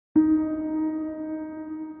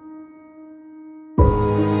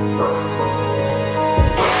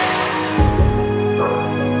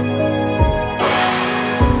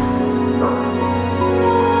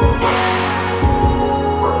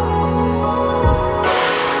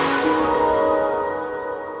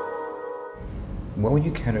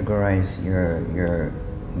would you categorize your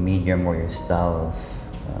medium or your style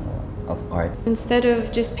of art? Instead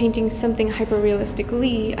of just painting something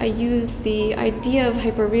hyperrealistically, I use the idea of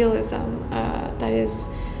hyperrealism, that is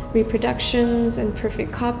reproductions and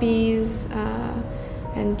perfect copies,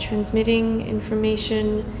 and transmitting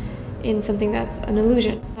information in something that's an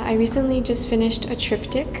illusion. I recently just finished a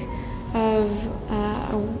triptych of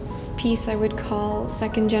a piece I would call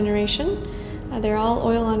second generation. They're all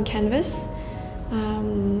oil on canvas,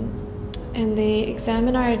 and they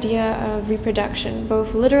examine our idea of reproduction,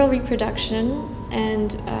 both literal reproduction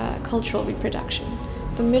and cultural reproduction.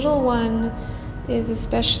 The middle one is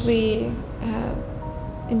especially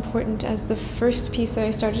important as the first piece that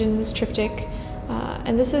I started in this triptych,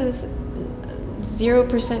 and this is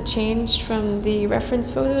 0% changed from the reference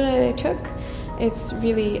photo that I took. It's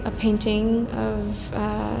really a painting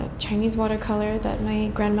of Chinese watercolor that my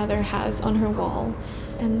grandmother has on her wall.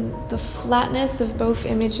 And the flatness of both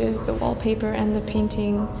images, the wallpaper and the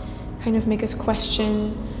painting, kind of make us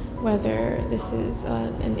question whether this is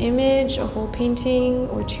an image, a whole painting,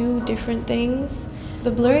 or two different things.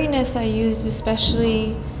 The blurriness I used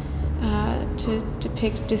especially to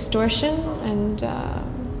depict distortion and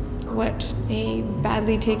what a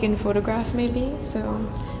badly taken photograph may be. So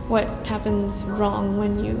what happens wrong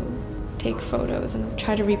when you take photos and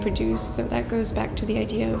try to reproduce. So that goes back to the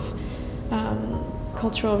idea of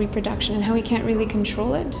cultural reproduction and how we can't really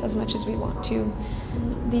control it as much as we want to.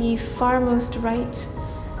 The far most right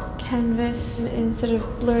canvas, instead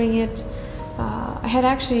of blurring it, I had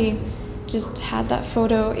actually just had that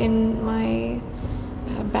photo in my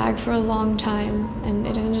bag for a long time, and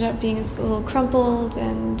it ended up being a little crumpled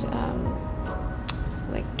and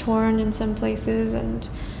like torn in some places and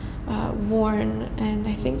worn. And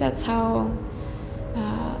I think that's how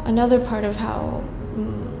another part of how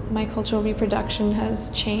my cultural reproduction has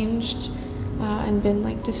changed and been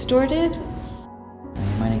like distorted. Do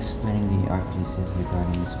you mind explaining the art pieces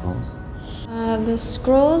regarding the scrolls? The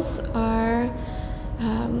scrolls are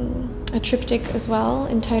a triptych as well,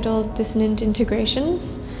 entitled Dissonant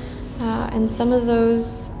Integrations. And some of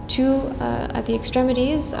those two at the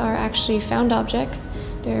extremities are actually found objects.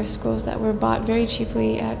 They're scrolls that were bought very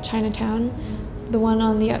cheaply at Chinatown. The one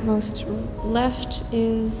on the utmost left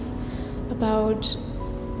is about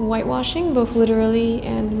whitewashing, both literally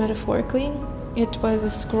and metaphorically. It was a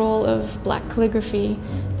scroll of black calligraphy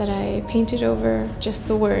that I painted over just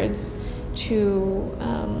the words to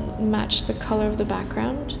match the color of the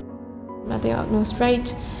background. At the utmost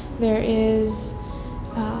right, there is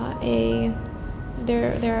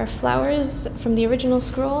there are flowers from the original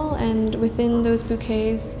scroll, and within those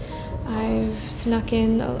bouquets I've snuck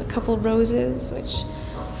in a couple roses, which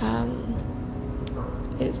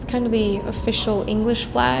is kind of the official English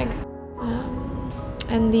flag.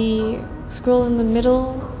 And the scroll in the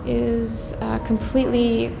middle is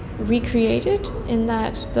completely recreated in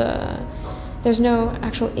that there's no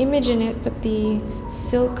actual image in it, but the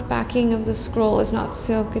silk backing of the scroll is not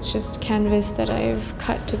silk, it's just canvas that I've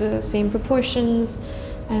cut to the same proportions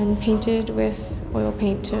and painted with oil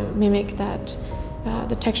paint to mimic that,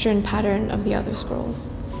 the texture and pattern of the other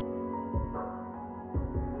scrolls.